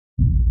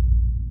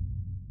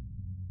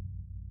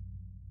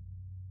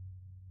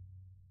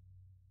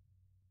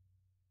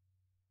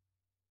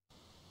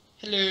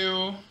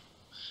Hello,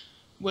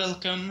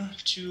 welcome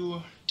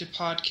to the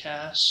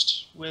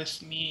podcast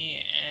with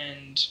me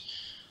and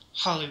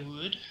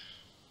Hollywood.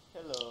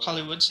 Hello.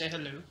 Hollywood, say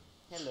hello.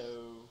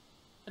 Hello.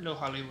 Hello,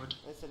 Hollywood.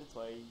 I said it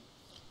twice.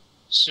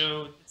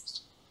 So,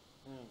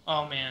 Mm.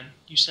 oh man,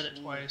 you said it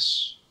Mm.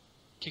 twice.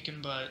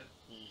 Kicking butt.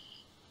 Mm.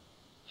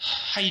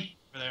 How you doing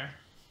over there?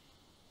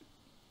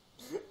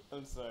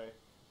 I'm sorry.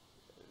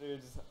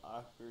 There's just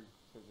awkward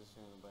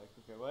position on the bike.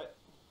 Okay, what?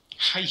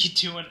 How you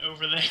doing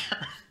over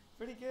there?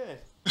 Pretty good.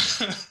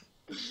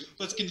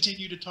 Let's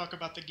continue to talk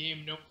about the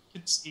game no one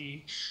can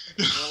see.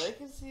 Well, they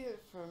can see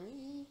it from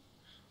me.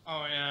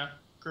 Oh yeah,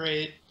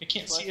 great. I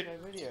can't Just see watch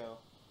it. my video.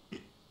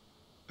 You'll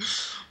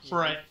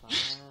Right. be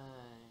fine.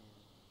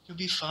 You'll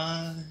be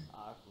fine.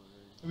 Awkward.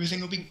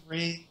 Everything will be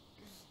great.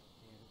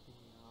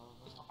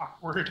 It'll be all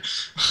Awkward.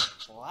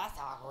 well, that's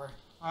awkward.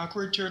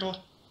 Awkward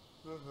turtle.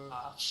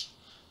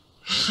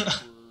 Awkward.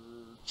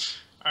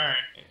 Alright.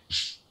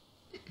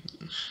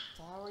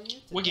 So how are you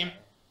today? What game?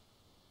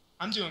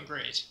 I'm doing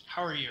great.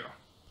 How are you?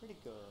 Pretty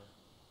good.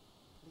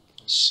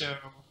 So,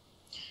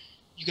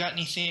 you got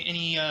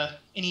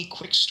any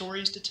quick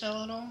stories to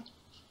tell at all?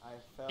 I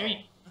fell No,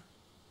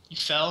 you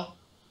fell?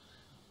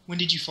 When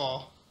did you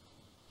fall?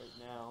 right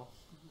now.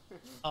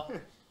 Oh,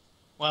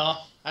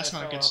 well, that's I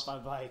not fell good. off my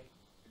bike.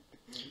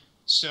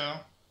 So,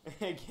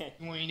 Again.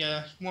 you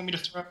want me to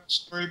throw out a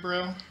story,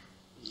 bro?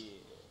 Yeah.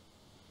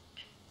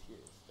 Here's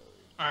a story.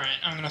 Alright,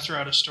 I'm gonna throw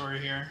out a story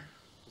here.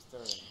 Just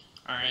throw it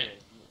in. Alright. Okay,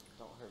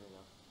 don't hurt me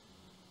though.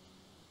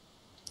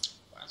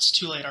 It's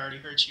too late, I already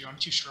hurt you. I'm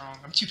too strong.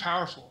 I'm too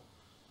powerful.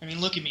 I mean,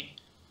 look at me.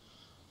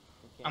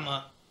 Okay. I'm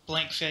a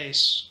blank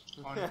face.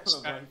 I'm a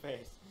blank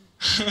face.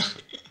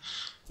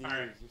 Dude,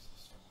 Alright. you're so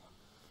strong.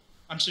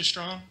 I'm so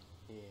strong.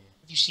 Yeah.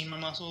 Have you seen my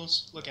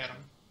muscles? Look at them.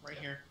 Right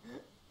here.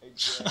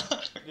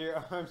 Exactly.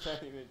 Your arms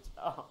aren't even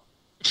tall.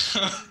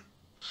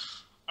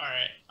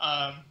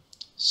 Alright,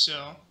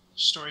 so,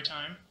 story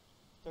time.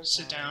 Third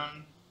Sit time.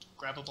 down,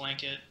 grab a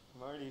blanket.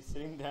 I'm already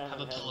sitting down Have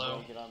and a have pillow. a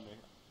blanket on me.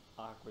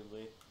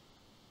 Awkwardly.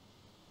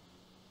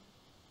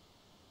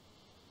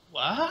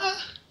 What?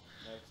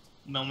 Next.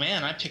 No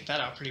man, I picked that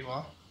out pretty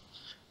well.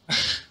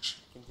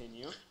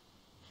 Continue.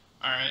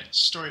 Alright,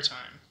 story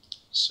time.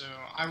 So,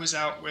 I was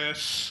out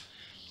with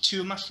two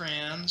of my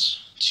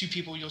friends, two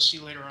people you'll see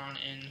later on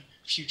in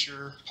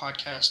future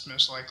podcast,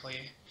 most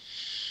likely.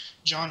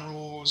 John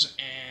Rules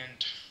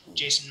and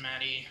Jason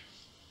Matty.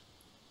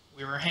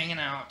 We were hanging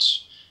out,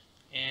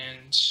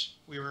 and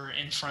we were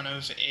in front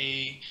of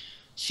a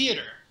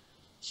theater.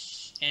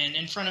 And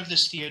in front of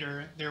this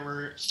theater, there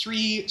were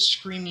three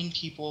screaming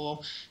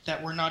people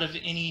that were not of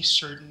any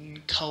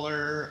certain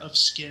color of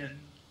skin.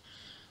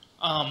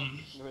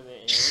 Were they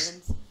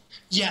aliens?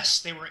 Yes,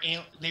 they were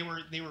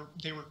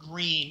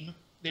green.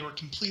 They were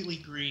completely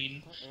green, I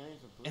thought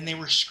aliens were blue. and they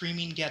were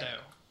screaming ghetto,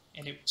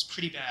 and it was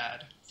pretty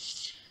bad.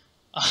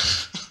 I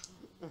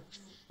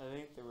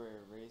think they were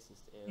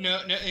racist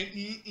aliens.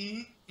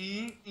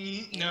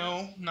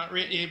 No, not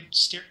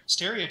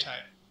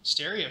stereotype.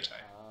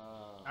 Stereotype,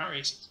 Oh. not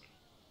racist.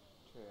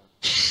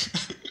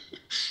 True.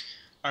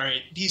 All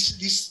right,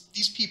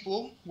 these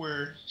people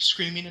were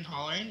screaming and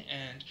hollering,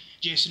 and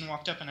Jason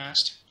walked up and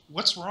asked,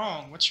 "What's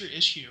wrong? What's your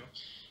issue?"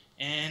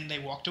 And they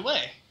walked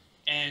away.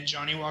 And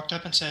Johnny walked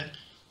up and said,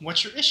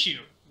 "What's your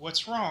issue?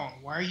 What's wrong?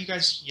 Why are you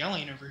guys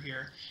yelling over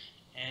here?"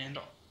 And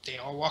they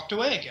all walked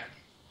away again.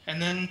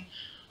 And then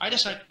I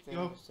decided to They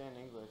go. understand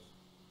English.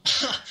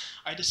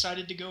 I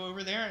decided to go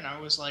over there, and I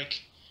was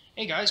like,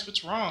 "Hey guys,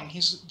 what's wrong?"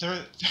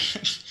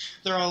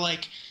 They're all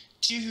like,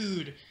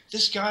 "Dude,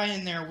 this guy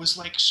in there was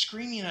like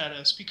screaming at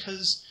us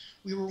because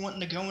we were wanting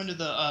to go into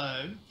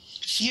the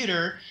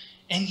theater,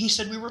 and he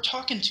said we were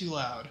talking too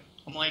loud."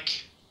 I'm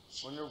like,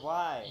 Wonder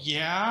why.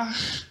 "Yeah,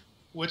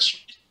 what's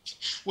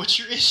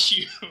your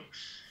issue?"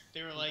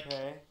 They were like,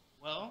 Okay.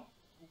 "Well,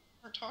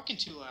 we're talking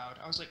too loud."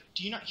 I was like,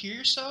 "Do you not hear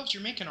yourselves?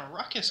 You're making a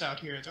ruckus out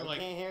here." They're I like,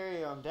 can't hear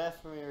you. I'm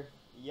deaf from your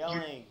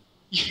yelling.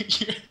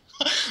 you're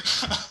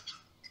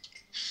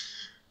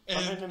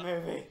I'm in the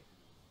movie.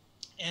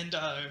 and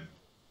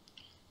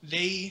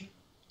they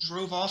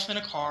drove off in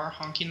a car,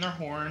 honking their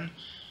horn,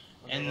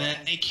 and then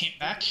they came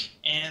back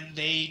and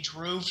they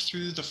drove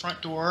through the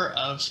front door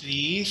of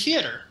the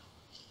theater.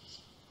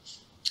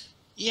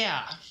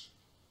 Yeah,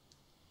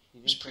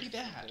 You was didn't pretty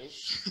touch bad.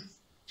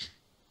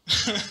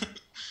 the tape?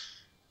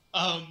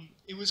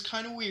 It was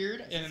kind of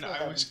weird, Is this and what I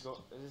happens was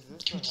go- is this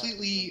what happens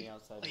completely, in the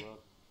outside like- world?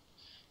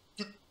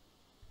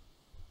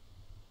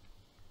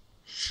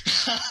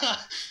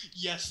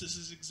 yes, this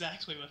is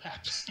exactly what I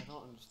happened.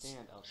 don't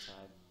understand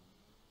outside.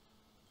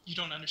 You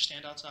don't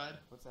understand outside?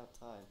 What's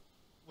outside?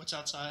 What's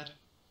outside?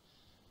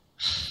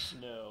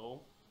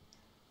 No.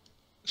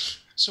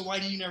 So why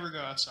do you never go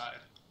outside?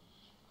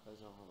 Because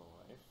I don't have a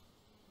wife.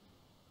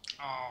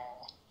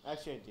 Oh,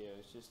 Actually, I do.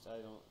 It's just I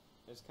don't.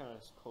 It's kind of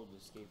cold to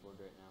skateboard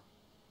right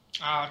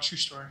now. true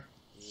story.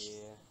 Yeah.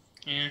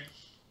 Yeah.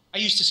 I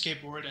used to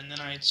skateboard, and then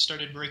I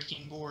started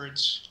breaking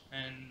boards,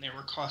 and they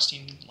were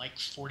costing like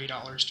 $40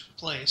 to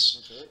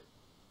replace. That's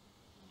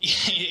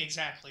it.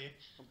 Exactly.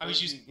 What I was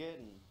boards using- you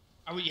getting?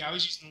 I I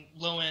was using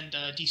low end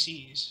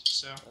DCs.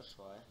 So That's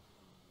why.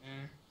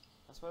 yeah,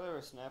 That's why they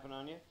were snapping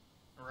on you.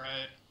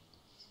 right.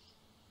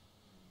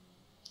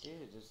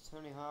 Dude, those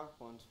Tony Hawk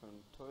ones from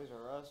Toys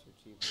R Us are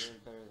cheap. They're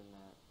better than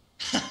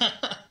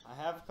that. I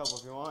I have a couple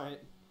if you want.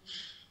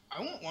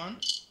 want one.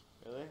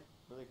 Really?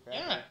 Really crappy?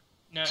 Yeah.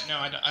 No,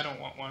 I don't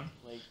want one.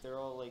 Like, they're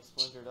all, like,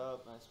 splintered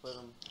up, and I split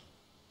them.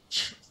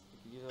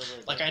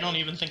 Like, I don't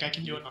even think I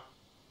can do it.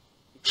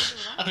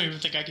 I don't even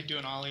think I could do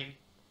an ollie.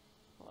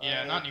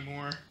 Yeah, not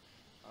anymore.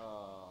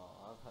 Oh,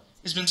 I've had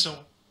It's been so.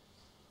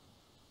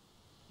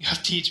 You have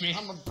to teach me.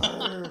 I'm a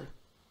bird.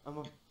 I'm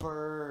a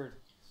bird.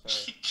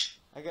 Sorry.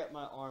 I got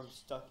my arm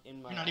stuck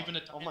in my You're not even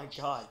a Oh my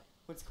god.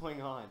 What's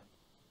going on?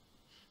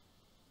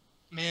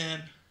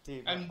 Man,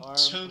 Dude, my I'm arm...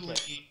 totally.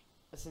 Okay.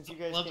 Since you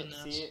guys loving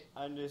can't this. see it,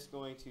 I'm just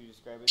going to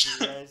describe it to you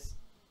guys.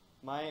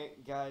 My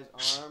guy's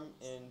arm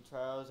in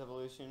Trials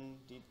Evolution...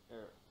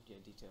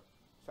 Detail.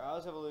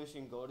 Trials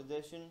Evolution Gold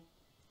Edition.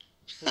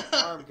 His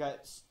arm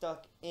got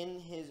stuck in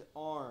his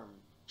arm.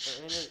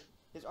 Or in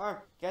his arm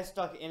got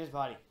stuck in his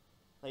body.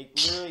 Like,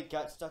 literally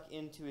got stuck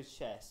into his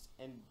chest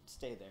and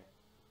stayed there.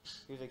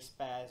 He was like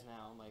spaz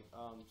now. I'm like,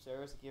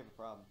 Sarah's like, you have a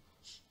problem.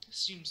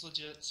 Seems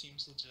legit.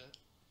 Seems legit.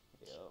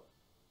 Yo.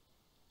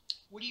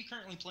 What are you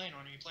currently playing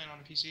on? Are you playing on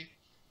a PC?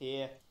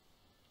 Yeah.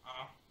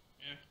 Oh,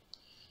 yeah.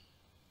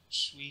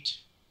 Sweet.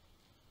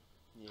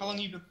 Yeah. How long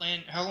you been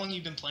playing? How long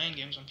you been playing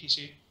games on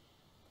PC?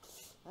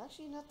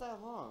 Actually, not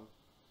that long.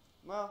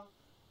 Well,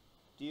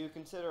 do you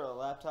consider a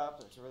laptop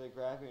that's really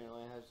crappy and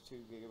only has 2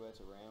 gigabytes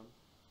of RAM?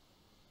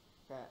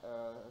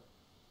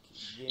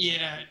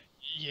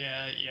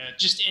 Yeah.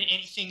 Just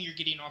anything you're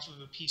getting off of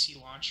a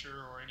PC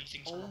launcher or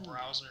anything from a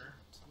browser.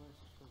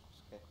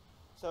 Okay.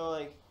 So,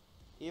 like,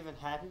 even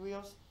Happy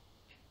Wheels?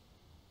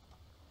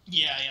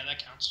 Yeah,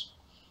 that counts.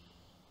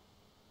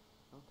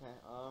 Okay,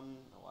 a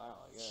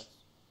while, I guess.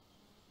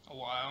 A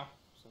while.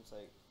 Since,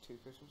 like, 2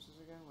 Christmases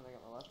ago when I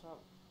got my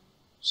laptop?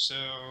 So.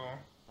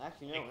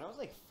 Actually, no, when I was,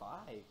 like, 5,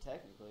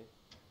 technically.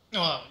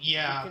 Well,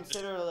 yeah. If you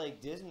consider,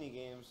 like, Disney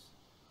games,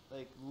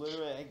 like,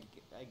 literally,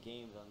 I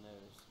gamed on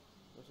those.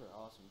 Those are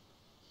awesome.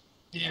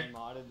 Yeah. I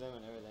modded them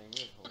and everything.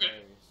 It was Okay.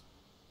 hilarious.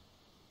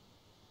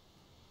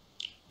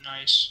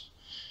 Nice.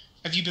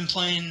 Have you been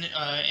playing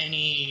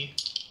any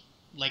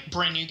like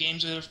brand new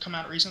games that have come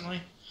out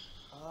recently?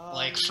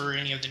 Like for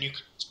any of the new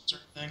consoles or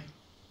anything?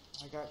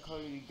 I got Call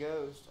of Duty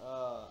Ghost.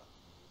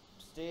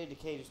 State of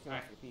Decay just came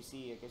out for the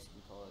PC. I guess you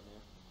can call it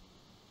now.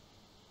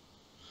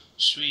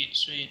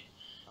 Sweet.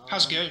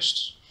 How's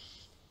Ghost?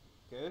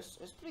 Ghost?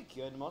 It's pretty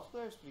good.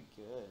 Multiplayer is pretty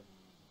good.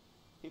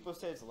 People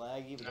say it's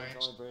laggy, but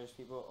that's only British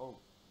people. Oh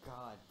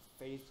god,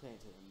 face plant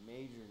to the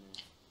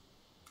majorness.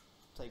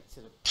 It's like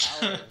to the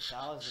power of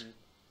 1,000.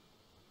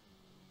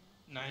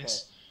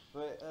 Nice.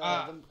 Okay. But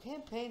the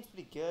campaign's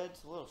pretty good.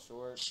 It's a little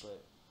short,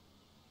 but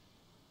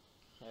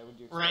yeah, would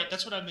you? Right,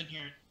 that's what I've been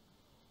hearing.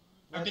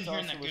 I've been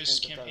hearing that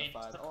Ghost campaign.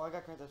 Oh, I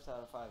got Grand Theft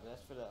Auto 5, but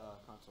that's for the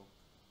console.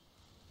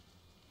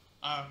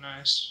 Oh,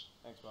 nice.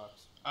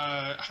 Xbox.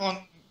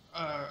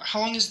 How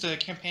long is the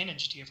campaign in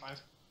GTA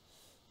 5?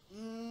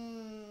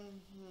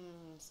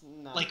 It's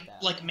not like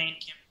that main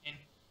campaign.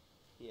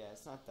 Yeah,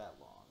 it's not that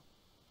long.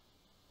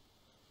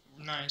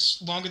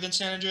 Nice. Longer than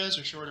San Andreas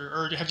or shorter?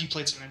 Or have you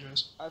played San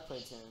Andreas? I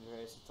played San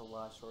Andreas. It's a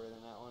lot shorter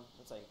than that one.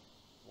 It's like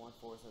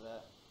 1/4 of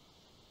that.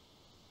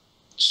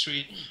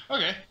 Sweet.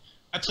 Okay.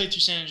 I played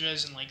through San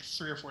Andreas in like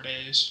 3 or 4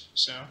 days,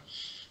 so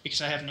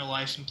because I have no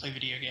life and play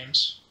video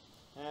games.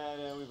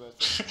 No, we both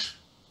do.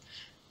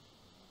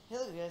 Hey,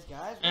 look at this,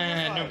 guys.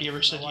 Nobody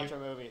ever said watch you.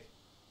 our movies.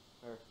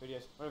 Or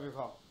videos, whatever you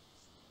call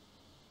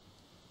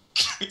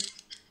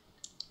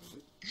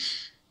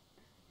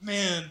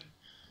Man,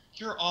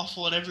 you're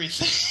awful at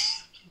everything.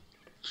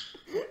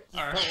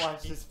 Alright. Don't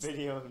watch this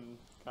video and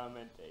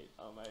commentate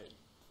on my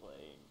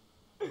playing.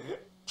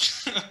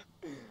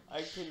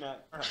 I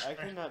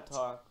cannot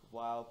talk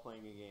while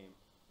playing a game.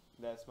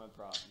 That's my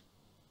problem.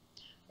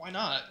 Why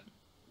not?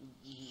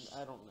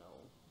 I don't know.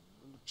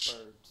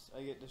 Birds.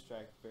 I get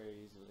distracted very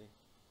easily.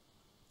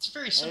 It's a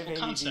very simple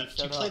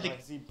concept. You play the. I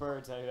see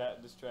birds, I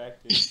got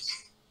distracted.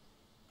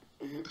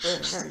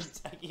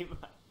 Birds. I keep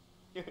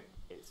doing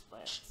face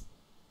plants.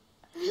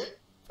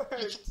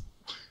 Birds.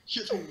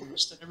 You're the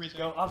worst at everything.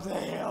 Go up the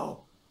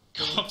hill.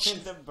 Go up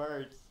the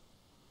birds.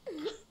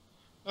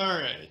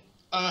 Alright.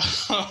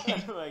 Oh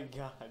my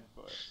god,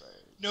 poor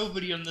birds.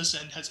 Nobody on this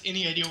end has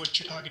any idea what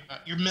you're talking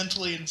about. You're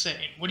mentally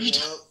insane. What are you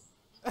doing?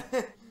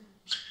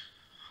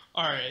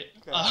 Alright.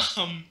 Okay.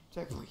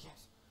 Checkpoint,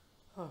 yes.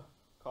 Huh.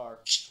 Car.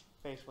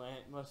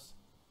 Faceplant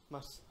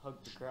must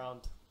hug the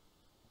ground.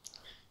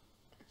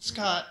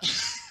 Scott.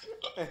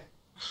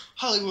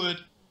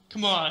 Hollywood.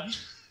 Come on.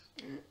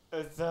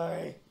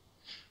 Sorry.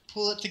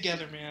 Pull it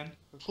together, man.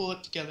 Pull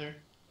it together.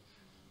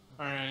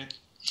 Alright.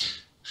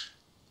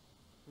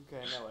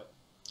 Okay, now what?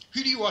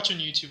 Who do you watch on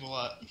YouTube a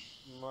lot?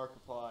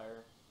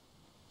 Markiplier.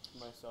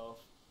 Myself.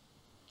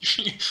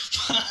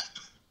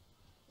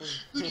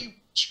 Who do you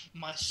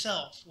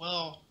myself?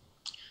 Well,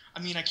 I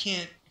mean, I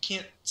can't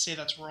say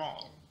that's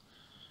wrong.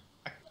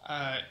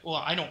 Well,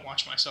 I don't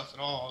watch myself at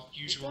all.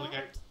 You Usually, I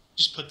don't?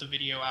 just put the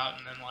video out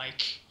and then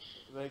like.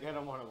 Like, I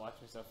don't want to watch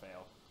myself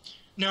fail.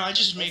 No, I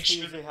just make That's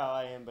sure. usually how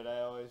I am, but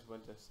I always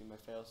want to see my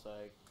fail, so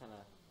I kind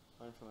of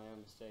learn from my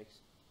own mistakes.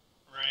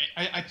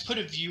 Right. I put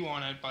a view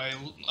on it by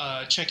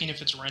checking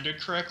if it's rendered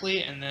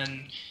correctly, and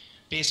then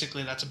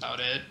basically that's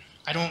about it.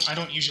 I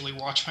don't usually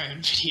watch my own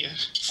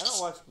videos. I don't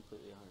watch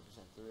completely 100%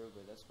 through,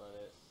 but that's about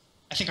it.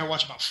 I think I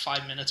watch about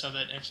 5 minutes of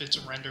it, and if it's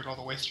rendered all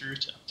the way through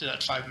to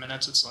that 5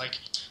 minutes, it's like,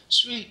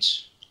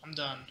 sweet, I'm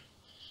done.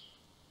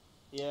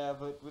 Yeah,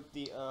 but with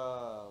the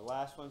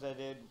last ones I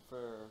did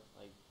for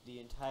like the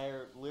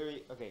entire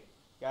literally okay,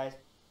 guys.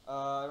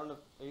 I don't know.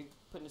 Are you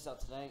putting this out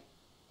tonight?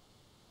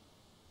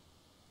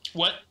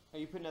 What? Are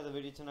you putting out the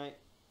video tonight?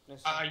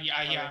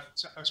 Yeah.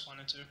 So I was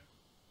planning to.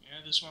 Yeah,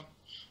 this one.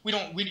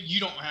 You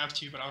don't have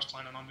to, but I was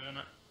planning on doing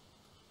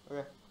it.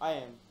 Okay, I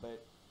am,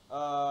 but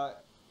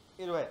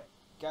either way,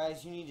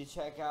 guys, you need to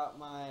check out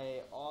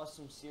my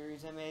awesome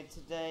series I made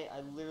today.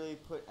 I literally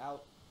put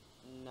out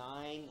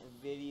 9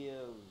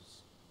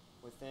 videos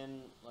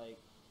within like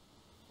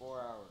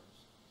 4 hours.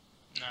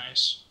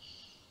 Nice.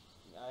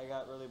 I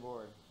got really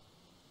bored.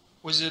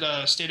 Was it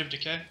State of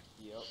Decay?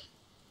 Yep,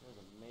 it was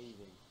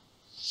amazing.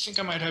 I think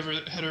I might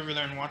head over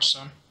there and watch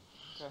some.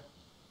 Okay.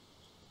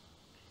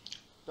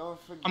 Don't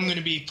forget. I'm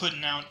gonna be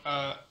putting out.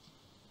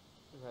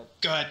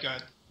 Go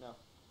ahead. No.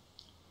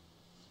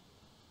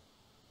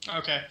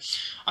 Okay,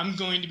 I'm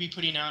going to be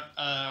putting out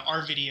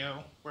our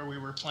video where we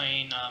were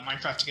playing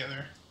Minecraft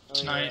together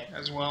tonight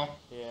as well.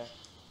 Yeah.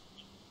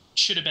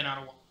 Should have been out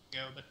a while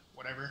ago, but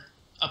whatever.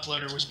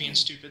 Uploader was being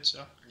stupid,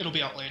 so it'll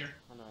be out later.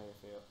 I know how you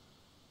feel.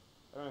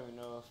 I don't even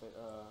know if it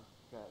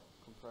got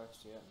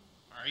compressed yet.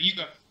 All right, you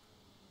go.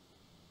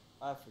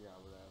 I forgot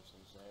what I was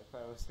gonna say. I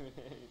probably wasn't gonna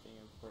say anything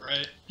important.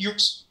 Right,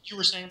 you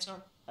were saying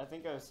something. I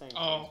think I was saying.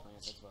 Oh.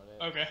 Plants, that's about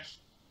it. Okay.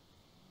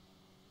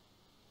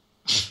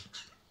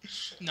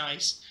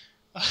 Nice.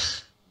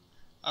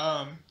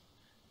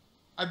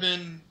 I've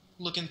been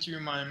looking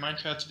through my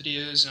Minecraft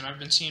videos, and I've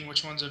been seeing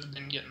which ones have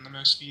been getting the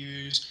most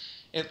views.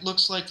 It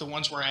looks like the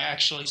ones where I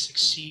actually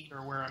succeed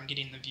are where I'm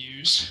getting the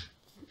views.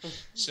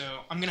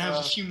 So I'm gonna have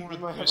a few more you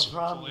of might those, have a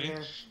problem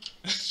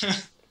hopefully.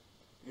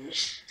 here.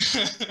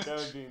 That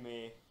would be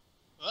me.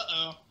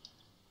 Uh-oh.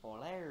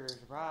 Well, there's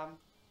the problem.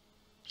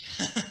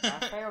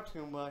 I failed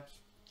too much.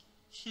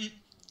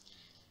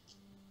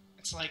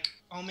 It's like,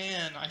 oh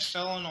man, I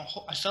fell in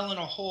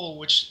a hole,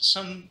 which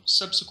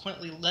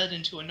subsequently led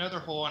into another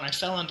hole, and I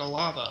fell into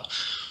lava.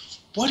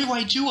 What do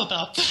I do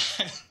about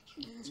that?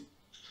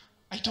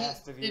 I don't.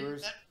 Ask the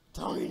viewers.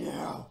 Tell me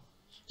now.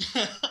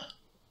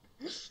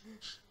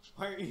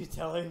 Why aren't you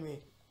telling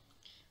me?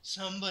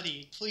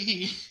 Somebody,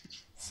 please.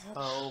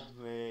 Help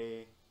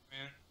me.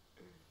 Man.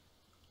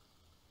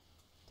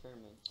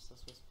 Tournaments.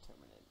 That's what's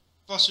tournament.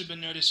 I've also been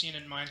noticing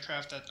in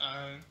Minecraft that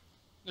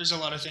there's a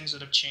lot of things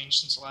that have changed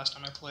since the last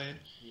time I played.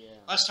 Yeah.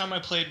 Last time I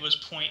played was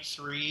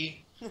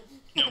 0.3.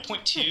 No,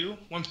 0.2.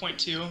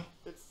 1.2.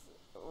 It's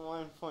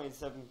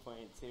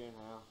 1.7.2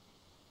 now.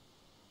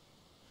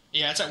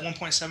 Yeah, it's at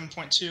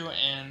 1.7.2,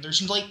 and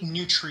there's like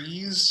new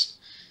trees,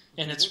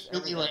 and it's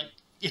really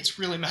it's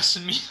really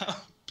messing me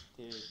up.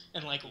 Dude.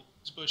 And like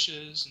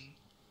bushes, and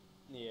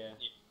Yeah.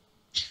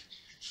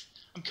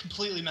 I'm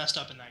completely messed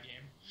up in that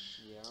game.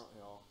 Yeah, aren't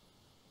we all?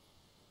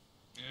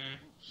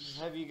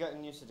 Yeah. Have you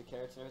gotten used to the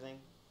carrots and everything?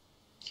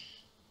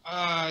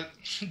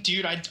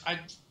 Dude, I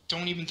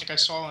don't even think I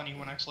saw any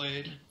when I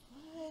played.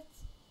 What?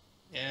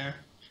 Yeah.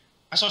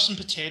 I saw some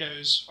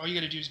potatoes. All you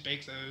gotta do is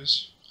bake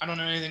those. I don't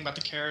know anything about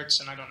the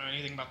carrots, and I don't know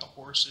anything about the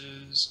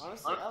horses.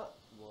 Honestly, what?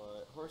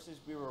 Horses,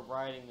 we were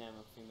riding them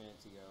a few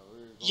minutes ago.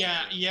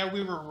 Yeah,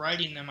 we were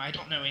riding them. I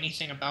don't know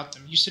anything about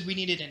them. You said we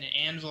needed an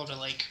anvil to,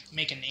 like,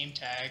 make a name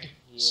tag.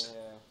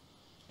 Yeah.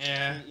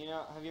 Yeah. You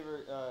know, have you ever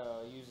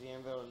used the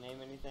anvil to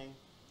name anything?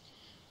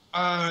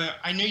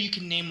 I know you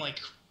can name, like,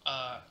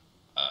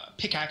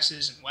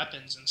 pickaxes and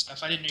weapons and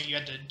stuff. I didn't know you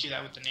had to do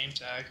that with the name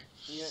tag.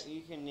 Yeah,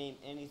 you can name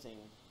anything.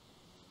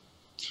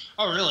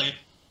 Oh, really?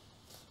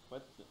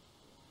 What the?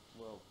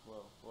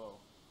 Whoa.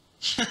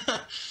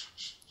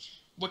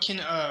 What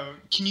can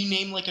you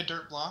name, like, a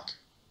dirt block?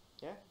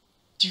 Yeah.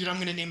 Dude, I'm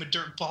gonna name a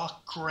dirt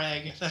block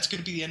Greg. That's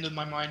gonna be the end of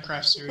my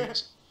Minecraft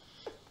series.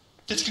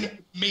 That's gonna be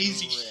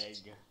amazing.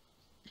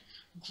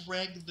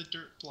 Greg the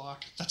dirt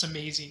block. That's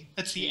amazing.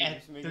 That's the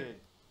end. Make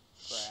it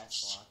a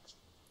grass block.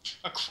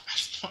 A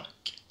grass block.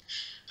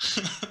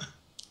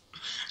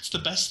 It's the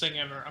best thing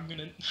ever. I'm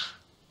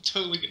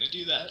totally gonna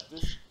do that.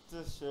 This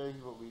just shows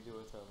you what we do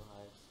with our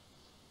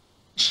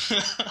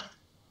lives.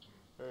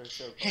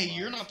 Hey,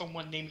 you're not the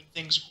one naming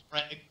things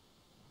Greg.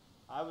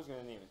 I was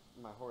gonna name it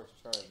my horse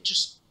Charlie.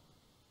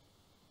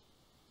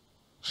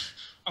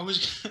 I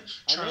was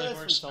Charlie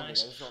horse.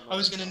 Nice. I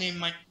was gonna name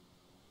my.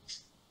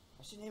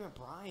 I should name it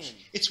Brian.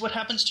 It's what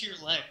happens to your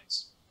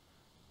legs.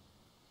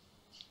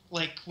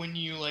 Like when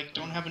you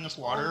don't have enough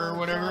water or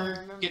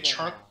whatever. Get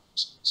Charlie.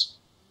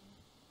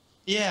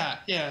 Yeah.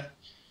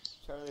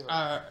 Charlie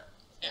horse.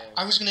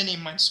 I was gonna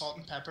name mine Salt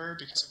and Pepper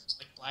because it was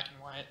like black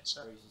and white.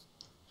 So.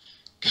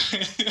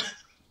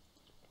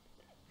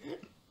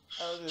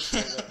 I'll just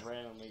say that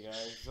randomly,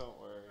 guys. Don't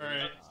worry.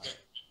 Alright.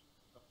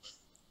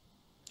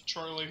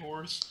 Charlie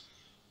Horse.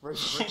 I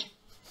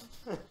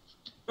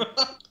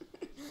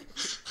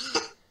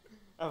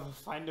will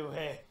find a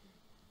way.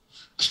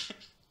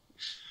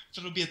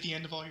 That'll be at the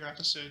end of all your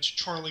episodes.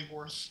 Charlie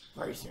Horse.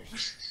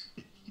 Racers.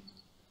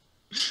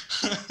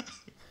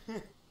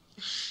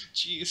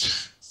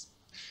 Jesus.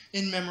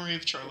 In memory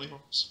of Charlie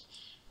Horse.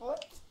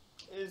 What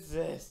is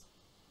this?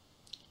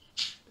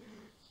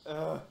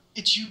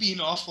 It's you being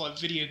awful at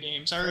video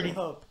games. I already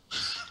Help.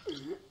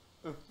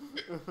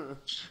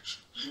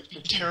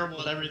 You're terrible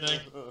at everything.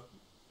 Who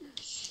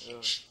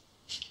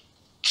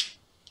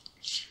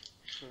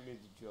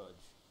needs a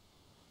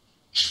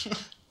judge?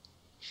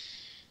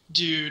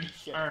 Dude.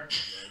 Shut Alright.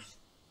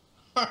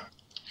 up, judge.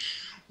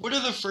 What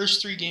are the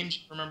first 3 games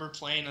you remember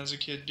playing as a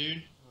kid,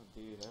 dude? Oh,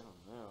 dude, I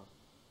don't know.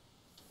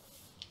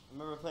 I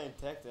remember playing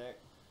Tech Deck.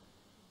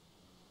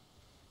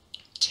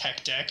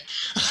 Tech Deck.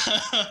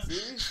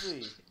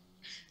 Seriously.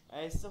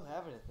 I still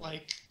have it, I think.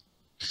 Like,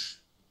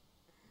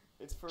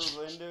 It's for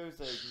Windows,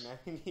 like,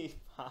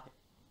 95.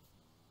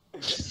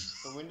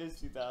 Or Windows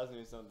 2000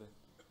 or something.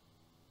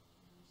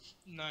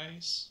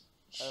 nice.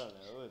 I don't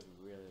know, it was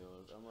really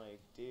old. I'm like,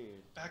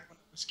 dude. Back when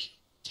it was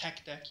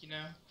Tech Deck, you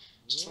know?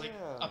 Just like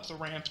Yeah. up the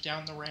ramp,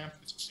 down the ramp.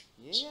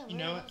 Yeah, You man,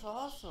 know that's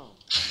awesome.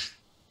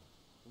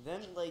 And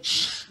then, like,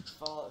 you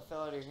fell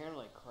out of your hand,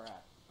 like,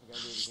 crap. I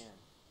gotta do it again.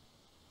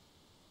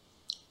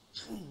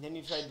 Then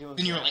you tried doing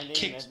Then you were, like,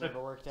 grinding, and that kickflip.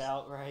 never worked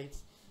out right.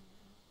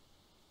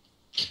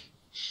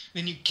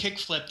 Then you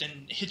kickflipped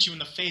and hit you in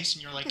the face,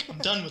 and you're like, I'm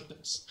done with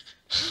this.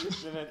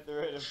 Then I threw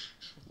it,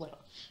 Like,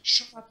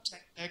 shut up,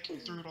 Tech Deck,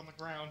 and threw it on the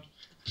ground.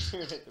 threw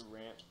it at the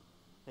ramp.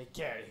 Like,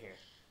 get out of here.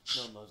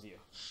 No one loves you.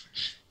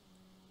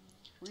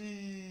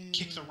 Whee!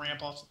 Kick the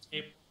ramp off the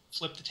table,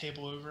 flip the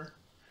table over.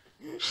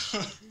 No,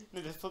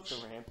 just flip the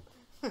ramp.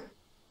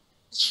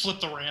 Just flip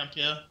the ramp,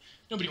 yeah.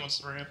 Nobody wants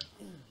the ramp.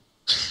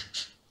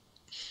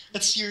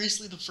 That's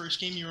seriously the first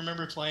game you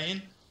remember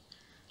playing?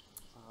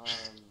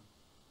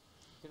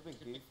 Could have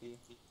been Goofy.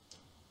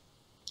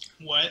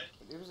 What?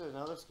 But it was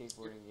another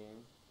skateboarding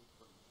game.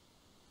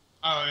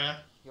 Oh, yeah.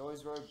 He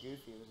always rode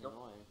Goofy. It was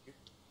annoying.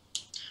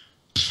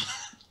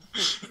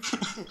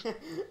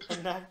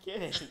 I'm not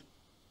kidding.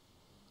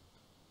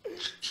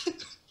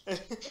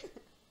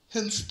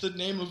 Hence the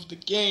name of the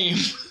game.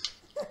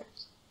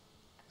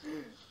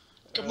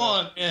 Come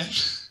on, man.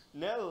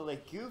 No,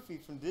 like Goofy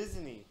from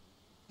Disney.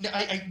 No,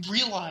 I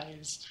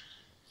realize.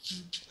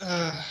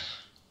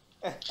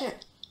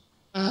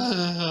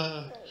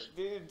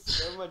 Dude,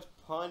 so much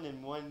pun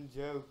in one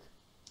joke.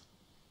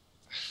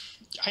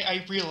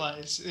 I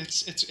realize.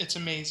 It's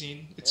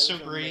amazing. It's so That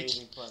was an great.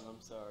 amazing pun,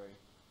 I'm sorry.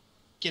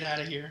 Get out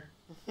of here.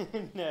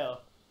 No.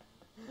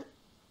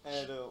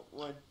 I don't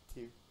want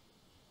to.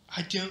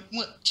 I don't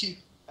want to.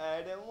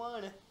 I don't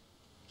wanna.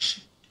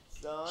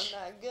 So I'm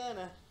not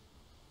gonna.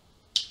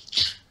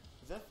 Is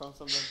that from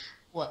something?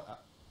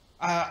 What?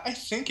 I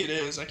think it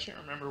is. I can't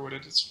remember what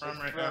it is from It's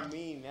right from now.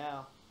 me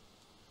now.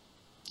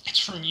 It's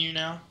from you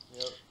now.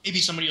 Yep. Maybe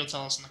somebody will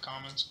tell us in the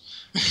comments.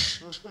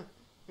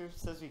 Who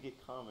says we get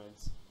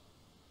comments?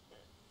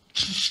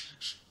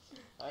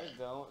 I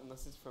don't,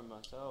 unless it's from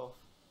myself.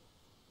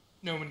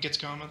 No one gets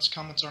comments.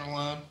 Comments aren't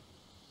allowed.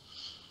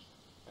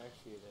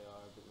 Actually, they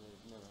are, but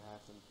it never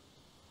happened.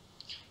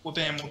 Whoop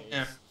bam, whoop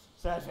bam.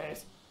 Sad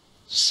face.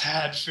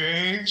 Sad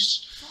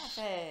face. Sad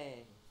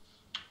face.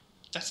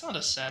 That's not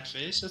a sad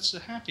face. That's a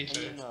happy And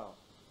you face. know.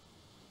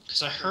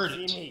 Because I heard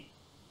See it. me.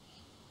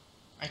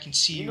 I can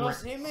see You you. don't Right.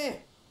 see me.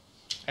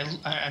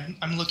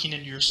 I'm looking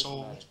into your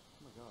soul. Oh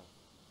my god.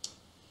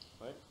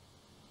 What?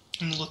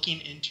 I'm looking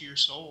into your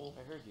soul.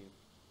 I heard you.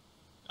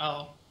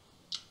 Oh.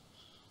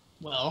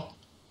 Well,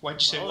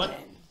 why'd you say Well what?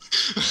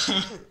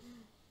 then.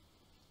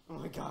 Oh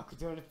my god, we're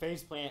doing a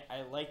face plant.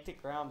 I like the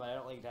ground, but I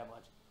don't like it that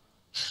much.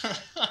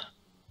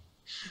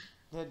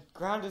 The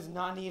ground does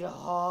not need a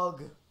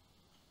hug.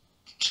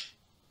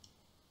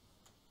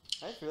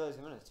 I just realized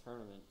I'm in a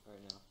tournament right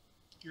now.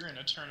 You're in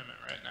a tournament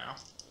right now.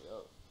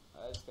 Yup.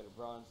 I just got a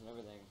bronze and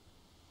everything.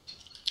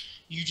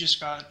 You just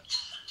got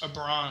a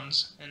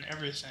bronze and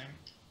everything.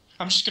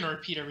 I'm just gonna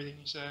repeat everything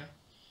you say.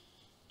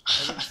 I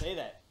didn't say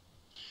that.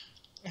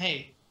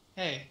 Hey,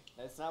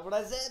 That's not what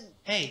I said.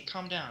 hey,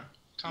 calm down.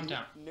 Calm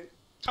down. Nope.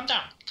 Calm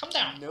down. Calm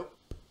down. Nope.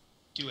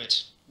 Do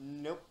it.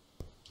 Nope.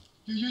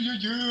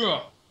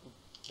 Yeah.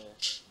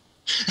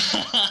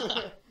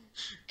 Okay.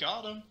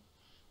 Got him.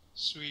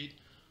 Sweet.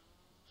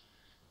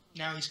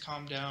 Now he's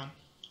calmed down.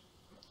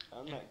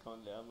 I'm not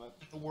calm down.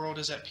 The world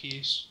is at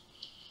peace.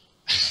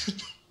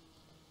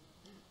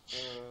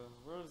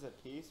 World is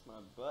at peace. My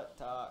butt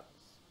talks.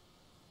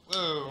 They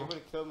Whoa. would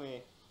have killed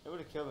me. They would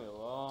have killed me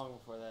long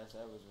before that.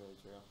 That was really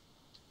true.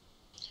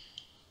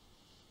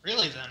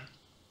 Really then?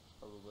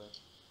 Probably.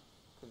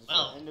 Because if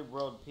Well. it ended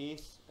world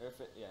peace, or if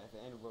it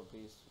ended world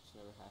peace, which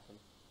never happened.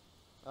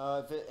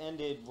 If it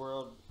ended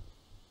world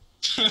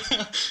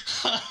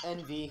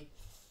envy.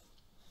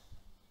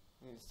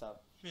 I need to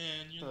stop.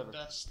 Man, you're the Whatever.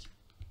 best.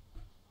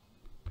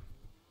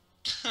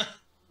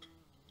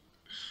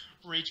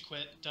 Rage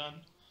quit. Done.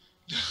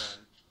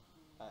 Done.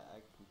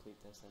 I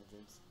complete that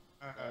sentence.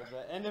 That Uh, was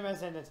the end of my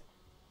sentence.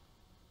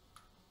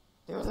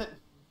 There was it.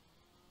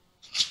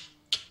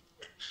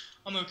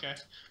 I'm okay.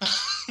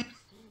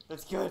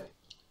 That's good.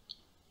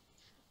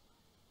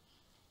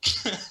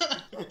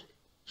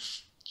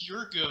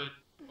 You're good.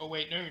 Oh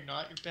wait, no, you're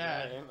not. You're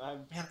bad. Yeah,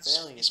 I'm Man,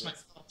 failing at it's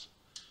this.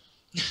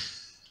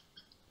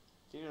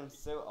 Dude, I'm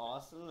so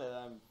awesome that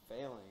I'm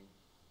failing.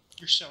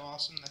 You're so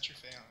awesome that you're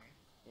failing.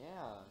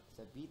 Yeah, because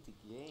I beat the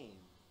game.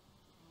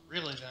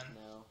 Really, then?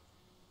 No.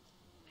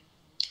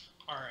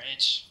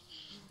 Alright.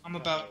 I'm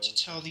about to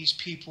tell these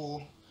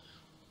people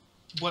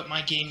what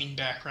my gaming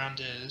background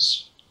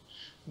is.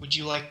 Would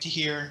you like to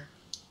hear?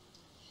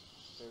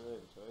 Is there really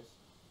a choice?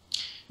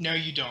 No,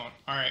 you don't.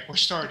 Alright, we're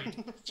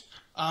starting.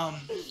 I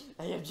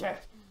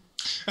object.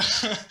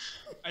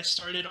 I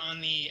started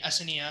on the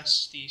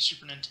SNES, the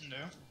Super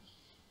Nintendo,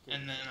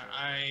 and then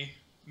I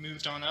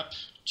moved on up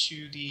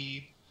to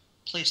the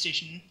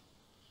PlayStation,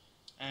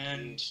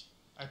 and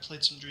I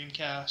played some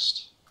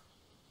Dreamcast,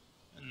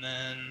 and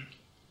then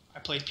I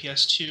played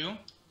PS2,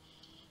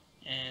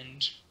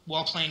 and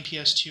while playing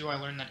PS2, I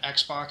learned that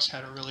Xbox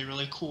had a really,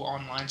 really cool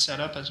online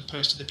setup as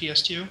opposed to the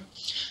PS2,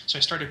 so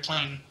I started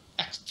playing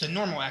the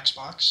normal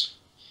Xbox,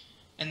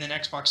 and then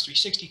Xbox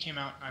 360 came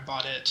out, and I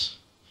bought it,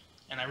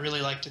 and I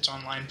really liked its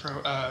online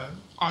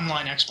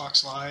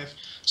Xbox Live,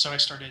 so I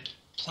started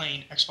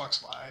playing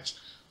Xbox Live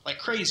like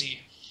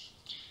crazy.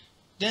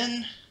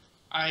 Then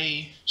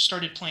I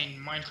started playing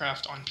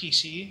Minecraft on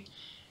PC,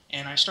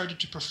 and I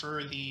started to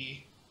prefer the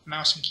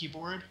mouse and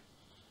keyboard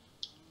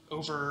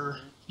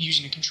over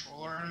using a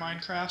controller in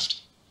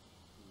Minecraft.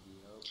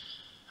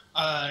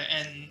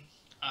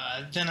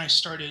 Then I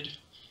started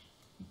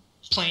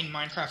playing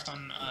Minecraft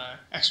on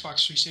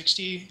Xbox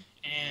 360,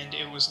 and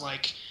it was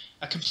like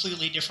a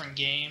completely different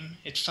game.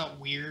 It felt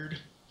weird,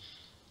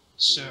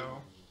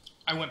 so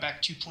I went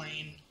back to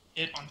playing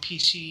it on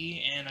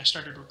PC, and I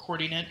started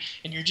recording it,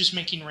 and you're just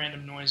making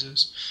random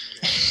noises.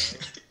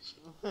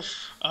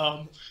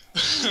 Why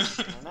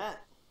not?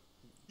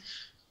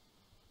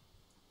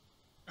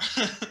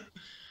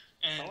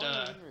 And How long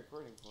have you been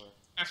recording for?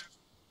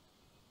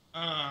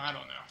 I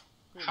don't know.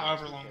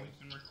 However long we've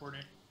been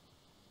recording.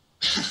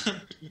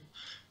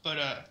 But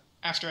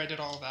after I did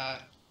all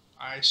that,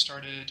 I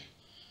started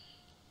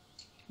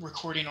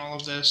recording all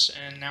of this,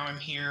 and now I'm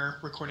here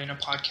recording a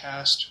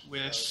podcast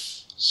with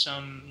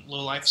some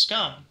low-life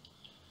scum.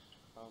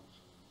 What?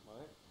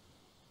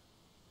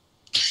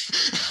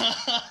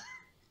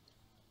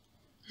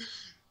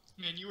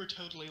 Man, you were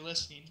totally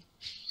listening.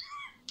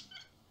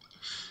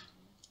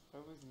 I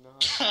was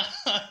not.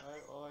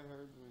 All I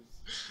heard was...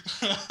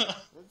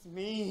 That's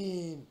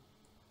mean!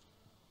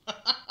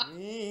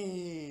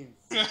 Mean!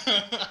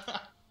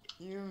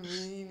 You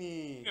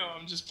meanie! No,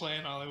 I'm just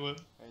playing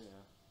Hollywood. I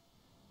know.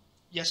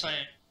 Yes, I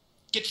am.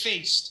 Get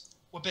faced.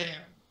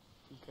 Wabam.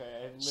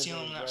 Okay, I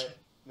Stealing literally... that from...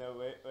 No,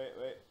 wait.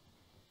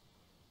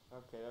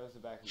 Okay, that was the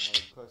back of my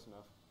head. Close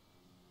enough.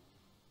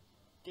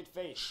 Get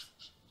faced.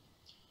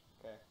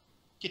 Okay.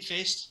 Get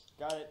faced.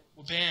 Got it.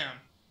 Wabam.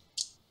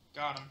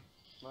 Got him.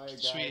 My guy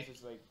Sweet. is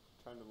just like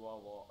trying to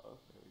wall. Oh,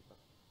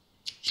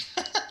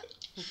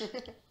 there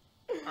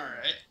we go.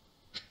 Alright.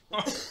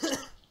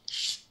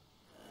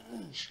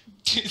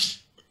 Dude,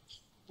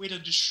 way to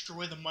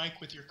destroy the mic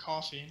with your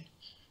coughing.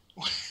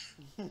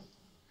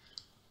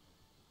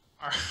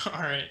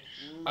 Alright.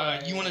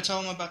 You want to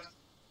tell them about...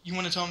 You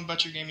want to tell them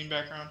about your gaming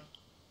background?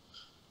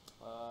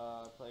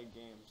 I play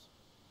games.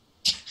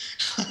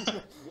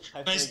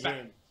 I Nice play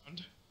game.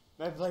 background.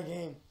 I play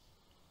game.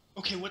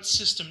 Okay, what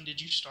system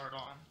did you start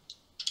on?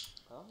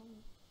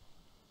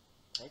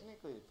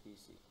 Technically the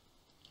PC.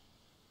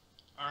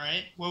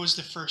 Alright. What was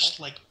the first,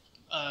 like,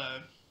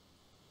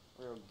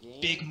 Real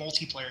game? big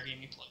multiplayer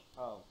game you played?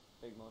 Oh,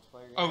 big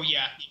multiplayer game? Oh,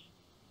 yeah.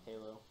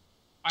 Halo.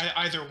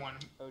 Either one.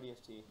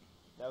 ODST.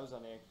 That was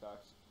on the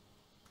Xbox.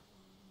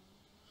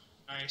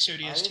 Nice,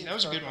 ODST. That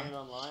was a good one. I didn't start playing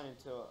online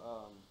until,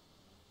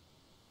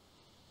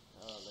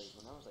 like,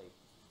 when I was, like,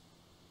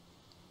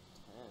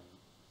 10.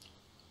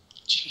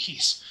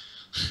 Jeez.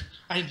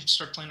 I didn't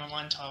start playing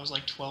online until I was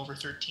like 12 or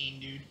 13,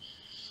 dude.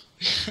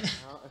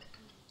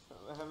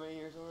 How many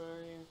years old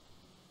are you?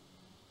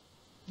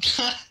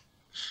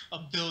 A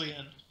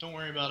billion. Don't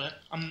worry about it.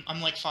 I'm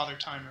like Father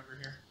Time over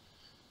here.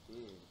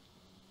 Dude.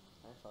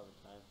 Hi, Father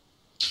Time.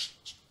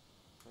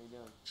 How you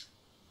doing?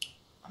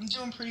 I'm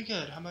doing pretty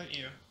good. How about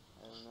you?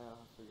 I don't know.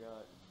 I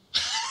forgot.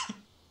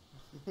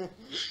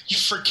 You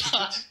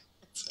forgot.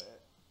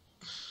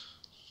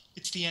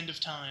 It's the end of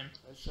time.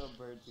 I saw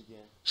birds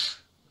again.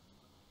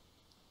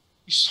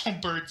 You saw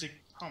birds.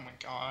 Oh my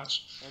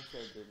gosh. Actually,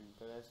 I didn't,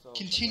 but I saw.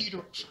 Continue to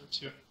refer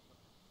to it.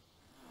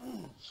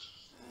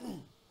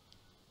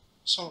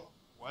 So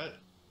what?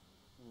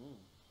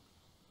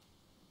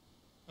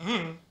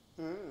 Mm.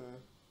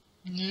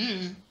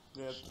 Yeah.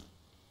 Yep.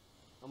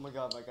 Oh my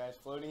god, my guy's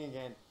floating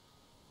again.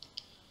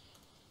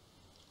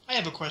 I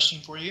have a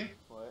question for you.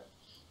 What?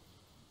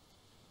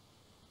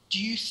 Do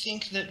you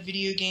think that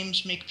video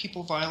games make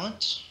people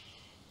violent?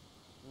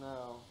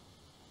 No.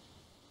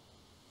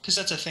 Because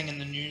that's a thing in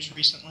the news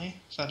recently.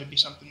 Thought it'd be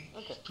something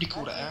Okay. pretty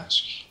cool to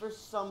Actually, ask. for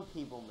some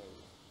people, maybe.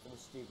 For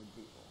the stupid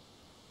people.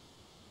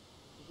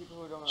 The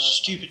people who don't.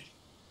 Stupid.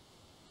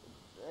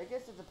 I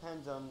guess it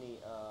depends on the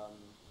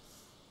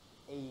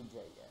age,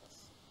 I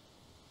guess.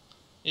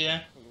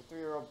 Yeah, Like a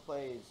 3-year-old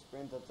plays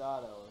Grand Theft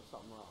Auto or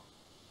something wrong.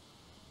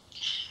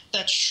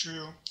 that's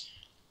true.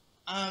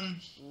 And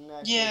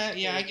that Yeah, could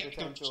yeah, I create get what you're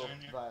potential saying,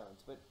 yeah.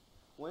 violence. But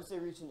once they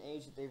reach an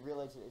age that they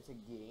realize that it's a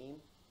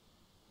game,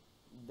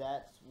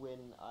 that's when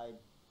I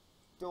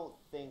don't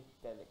think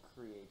that it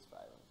creates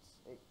violence.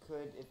 It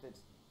could if it's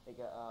like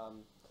a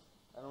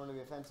I don't want to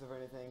be offensive or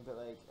anything, but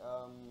like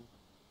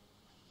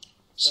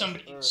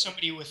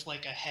Somebody with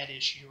like a head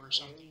issue or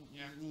something.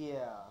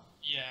 Yeah,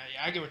 yeah,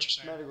 I get what you're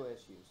saying. medical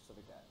issues, stuff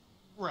like that.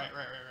 Right.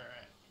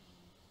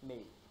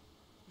 Maybe.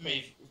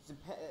 Maybe.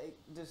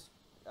 Just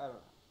I don't know.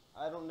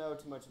 I don't know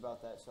too much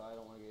about that, so I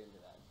don't want to get into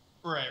that.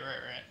 Right.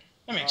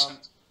 That makes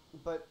sense.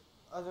 But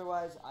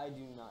otherwise, I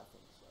do not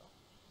think so.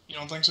 You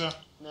don't think so?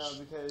 No,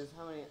 because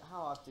how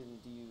often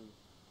do you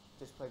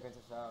just play Grand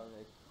Theft Auto and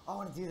like, I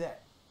want to do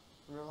that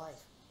in real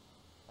life?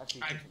 After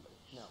you kill somebody.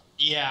 No.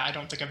 Yeah, I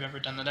don't think I've ever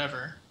done that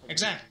ever.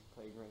 Exactly.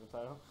 Play Grand Theft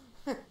Auto.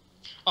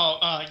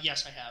 Oh,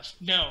 yes, I have.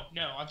 No,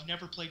 I've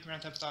never played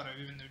Grand Theft Auto,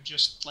 even though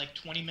just like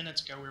 20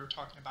 minutes ago we were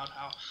talking about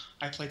how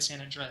I played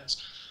San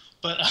Andreas.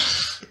 But,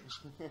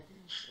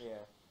 Yeah.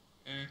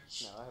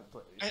 No, I have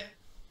played.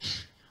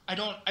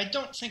 I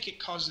don't think it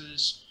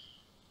causes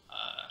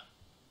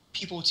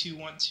people to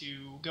want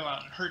to go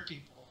out and hurt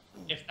people.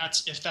 If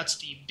that's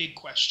the big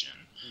question.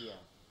 Yeah.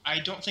 I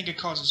don't think it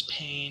causes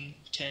pain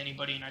to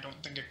anybody, and I don't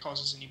think it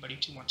causes anybody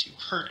to want to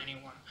hurt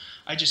anyone.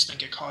 I just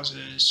think it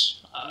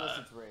causes. Unless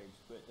it's rage,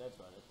 but that's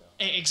about it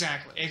though.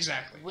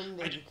 Exactly. When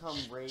they become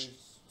rage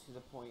to the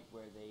point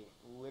where they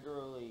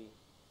literally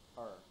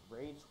are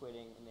rage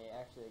quitting and they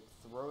actually like,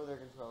 throw their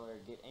controller,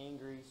 get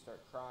angry,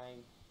 start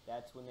crying,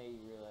 that's when they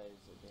realize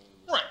that they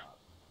need to stop.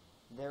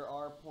 There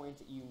are points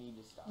that you need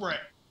to stop. Right.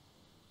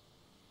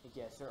 Like,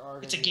 yes, there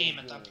are. It's a game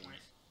at that point.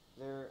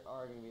 There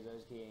are going to be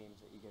those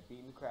games that you get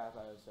beaten the crap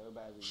out of so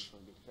badly you just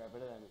want to beat the crap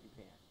out of them, but you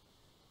can't.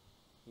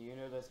 You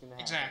know that's going to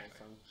happen at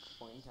some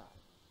point in time.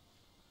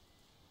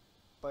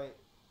 But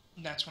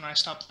that's when I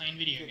stopped playing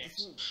video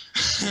games.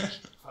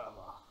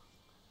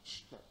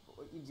 No, but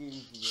what you do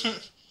is you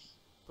just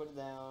put it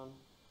down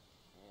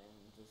and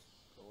just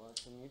go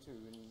watch some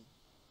YouTube and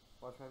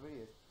watch my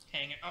videos.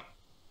 Hang it up.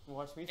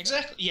 Watch me fail.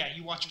 Exactly. Yeah,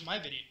 you watch my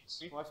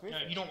videos. Watch me No,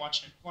 fail. you don't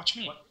watch it. Watch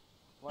me.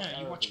 Watch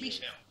no, you watch me videos.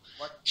 fail.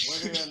 One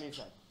video on each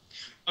side.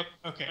 Oh,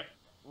 okay.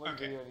 One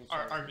Okay. video on each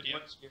Our side.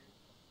 videos.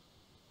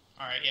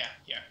 All right.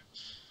 Yeah.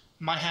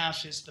 My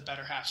half is the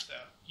better half,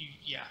 though.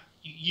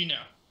 You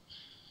know.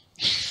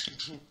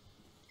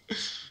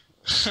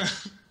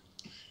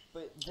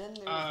 But then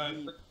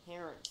there's the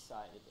parent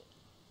side of it.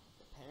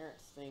 The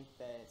parents think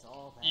that it's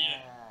all bad.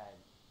 Yeah.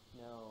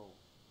 No,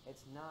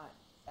 it's not.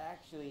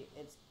 Actually,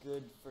 it's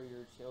good for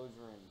your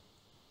children,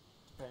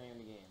 depending on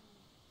the game.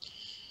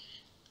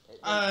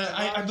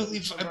 I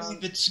believe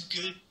it's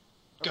good.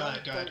 Go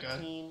Around ahead.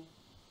 13,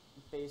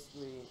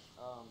 basically,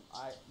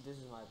 this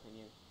is my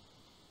opinion.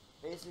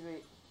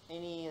 Basically,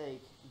 any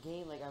like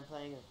game like I'm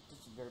playing,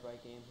 just a dirt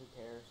bike game, who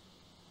cares?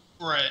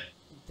 Right.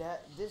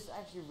 This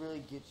actually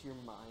really gets your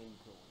mind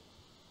going.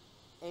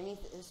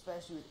 Anything,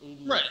 especially with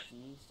ADHD, Right.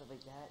 stuff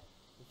like that.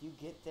 If you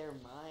get their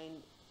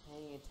mind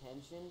paying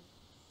attention,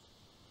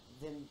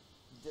 then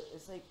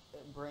it's like a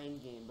brain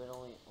game, but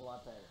only a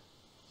lot better.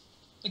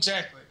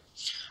 Exactly.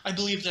 I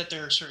believe that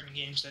there are certain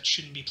games that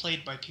shouldn't be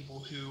played by people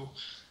who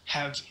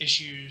have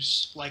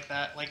issues like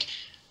that. Like,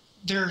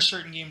 there are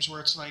certain games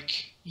where it's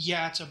like,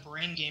 yeah, it's a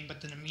brain game,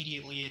 but then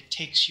immediately it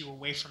takes you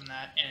away from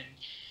that, and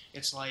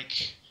it's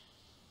like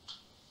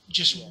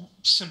just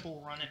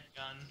simple run and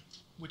gun,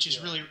 which is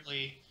really,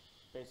 really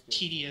Basically,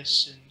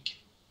 tedious and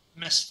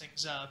mess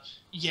things up.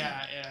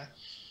 Yeah.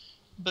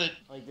 But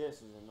like this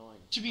is annoying.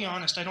 to be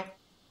honest, I don't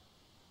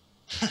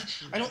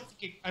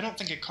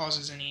think it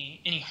causes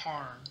any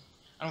harm.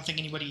 I don't think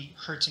anybody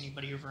hurts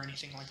anybody over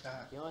anything like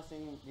that. The only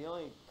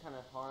kind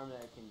of harm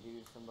that it can do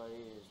to somebody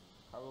is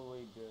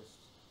probably just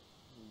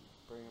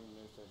bring them to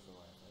their social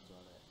life. That's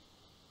about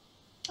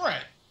it.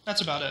 Right.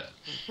 That's about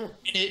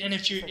it. And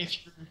if you're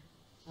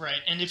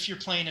right, and if you're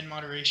playing in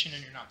moderation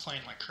and you're not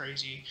playing like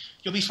crazy,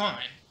 you'll be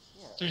fine.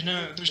 Yeah, There's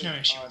no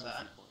issue with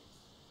that. points.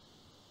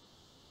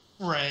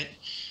 Right.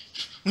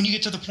 When you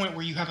get to the point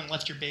where you haven't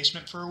left your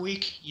basement for a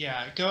week,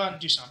 yeah, go out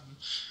and do something.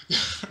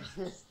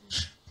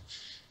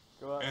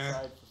 Go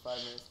outside for 5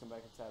 minutes, come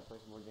back inside, play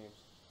some more games.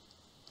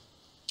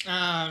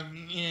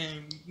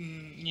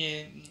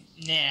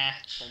 Nah.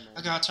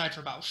 I go outside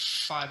for about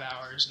 5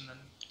 hours and then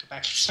go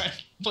back inside,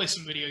 play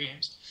some video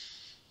games.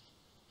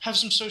 Have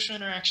some social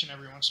interaction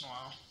every once in a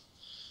while.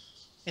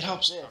 It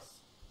helps. This.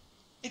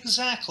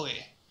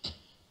 Exactly.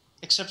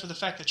 Except for the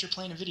fact that you're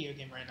playing a video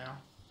game right now.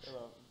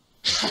 Hello.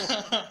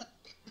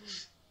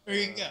 There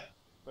you go.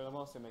 But I'm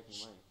also making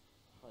money.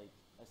 Like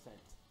a cent.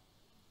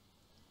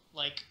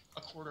 Like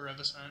a quarter of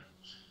a cent.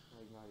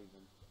 Like not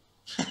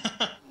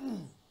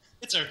even.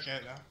 It's okay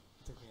though.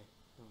 It's okay.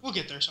 Don't We'll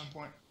get there some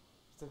point.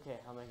 It's okay.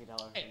 I'll make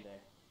 $1 Hey. someday.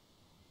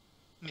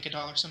 Make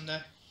 $1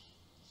 someday.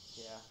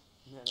 Yeah.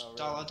 No,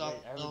 Dollar, really.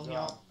 Wait, I have a bill, job.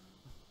 y'all.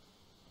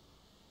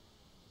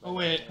 By Oh that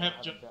wait, day, I'll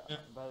have a yeah.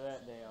 by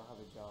that day, I'll have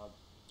a job.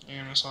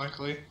 Yeah, most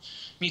likely.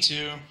 Me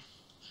too.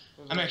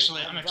 Wait, I'm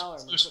actually I have a dollar,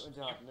 I'm gonna closer quit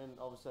my job, and then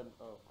all of a sudden,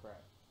 oh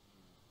crap.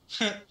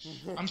 than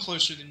I'm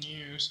closer than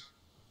you. So.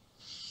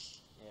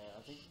 Yeah,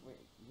 I think. Wait,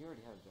 you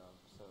already have a job,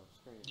 so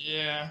screw you.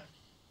 Yeah.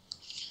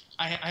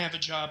 I have a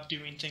job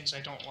doing things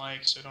I don't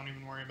like, so don't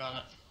even worry about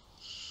it.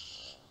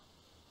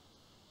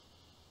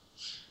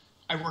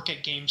 I work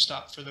at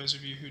GameStop, for those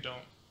of you who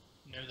don't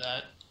know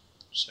that.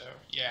 So,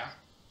 yeah.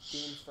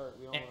 Game start.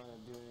 We don't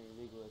want to do any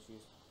legal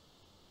issues.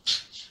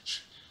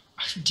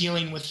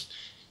 dealing with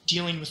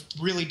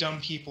really dumb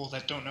people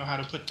that don't know how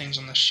to put things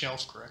on the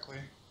shelf correctly.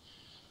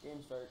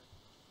 Game start.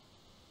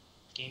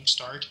 Game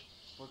start.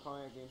 We're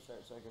calling it game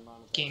start so I can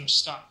monetize. Game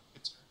stop.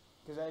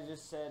 Because I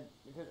just said,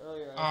 because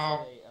earlier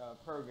I said a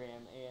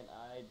program and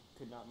I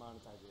could not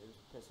monetize it. It was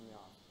pissing me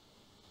off.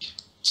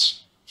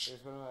 It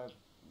was one of my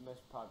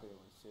most popular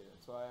ones too.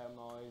 That's why I'm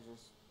always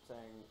just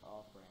saying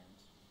off brand.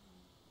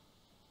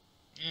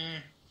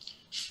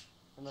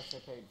 Unless they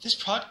paid. This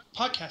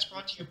podcast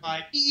brought to you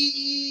by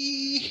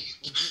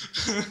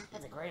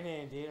That's a great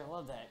name, dude. I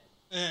love that.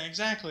 Yeah,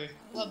 exactly.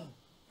 Like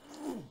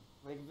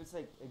if it's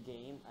like a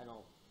game, I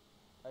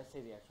say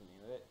the actual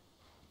name of it.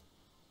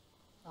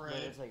 Right.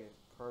 But it's like a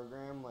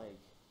program, like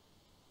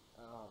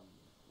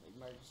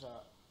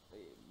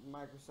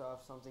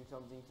Microsoft something.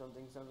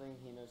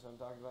 He knows what I'm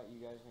talking about. You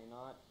guys may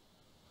not.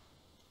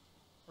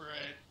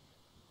 Right.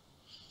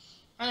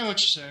 I know what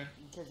you're saying.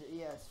 Because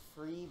yeah, it's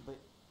free, but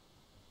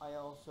I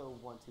also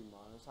want to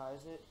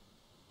monetize it.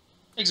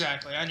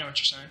 Exactly. I know what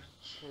you're saying.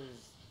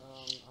 Because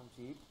I'm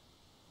cheap.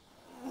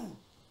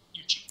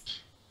 You're cheap.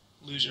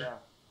 Loser. Yeah.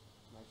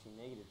 I'm actually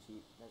negative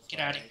cheap. That's Get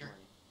why I outta make here. money.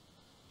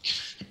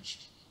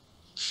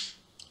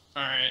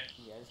 Alright.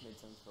 Yeah, it just made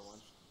sense for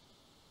once.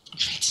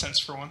 Made sense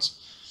for once.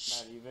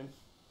 Not even.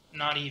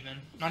 Not even.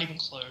 Not even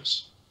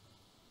close.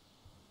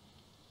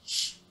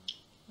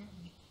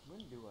 When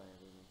do I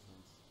ever make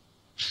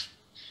sense?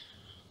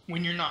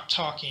 When you're not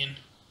talking.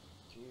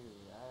 Dude,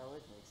 I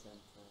always make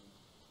sense.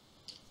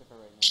 Except for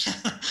right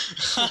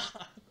now.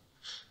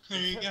 There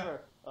you Except go.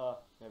 For,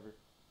 never.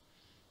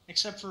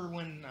 Except for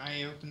when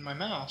I open my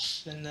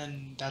mouth, and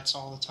then that's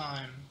all the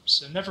time.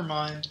 So never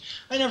mind.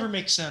 I never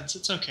make sense.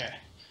 It's okay.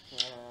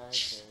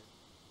 Okay.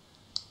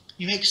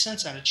 You make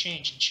sense out of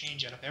change and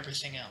change out of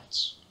everything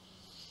else.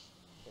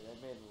 Okay,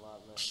 that made a lot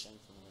less sense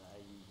than what I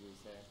usually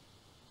say.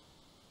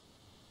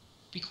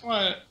 Be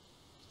quiet.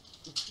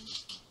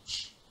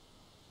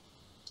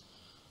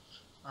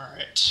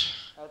 Alright.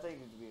 I think it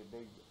would be a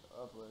big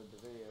upload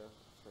the video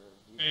for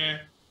YouTube. Yeah.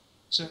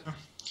 So,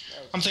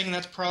 I'm thinking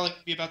that's probably going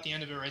to be about the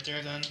end of it right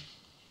there then.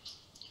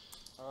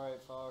 Alright,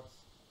 Fox.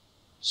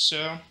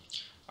 So,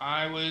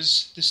 I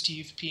was the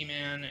Steve P.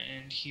 Man,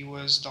 and he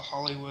was the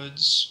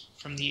Hollywoods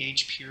from the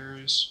H.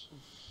 Pures.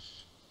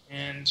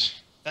 And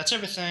that's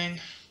everything.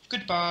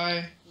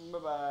 Goodbye.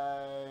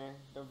 Bye-bye.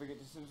 Don't forget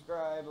to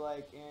subscribe,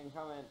 like, and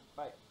comment.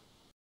 Bye.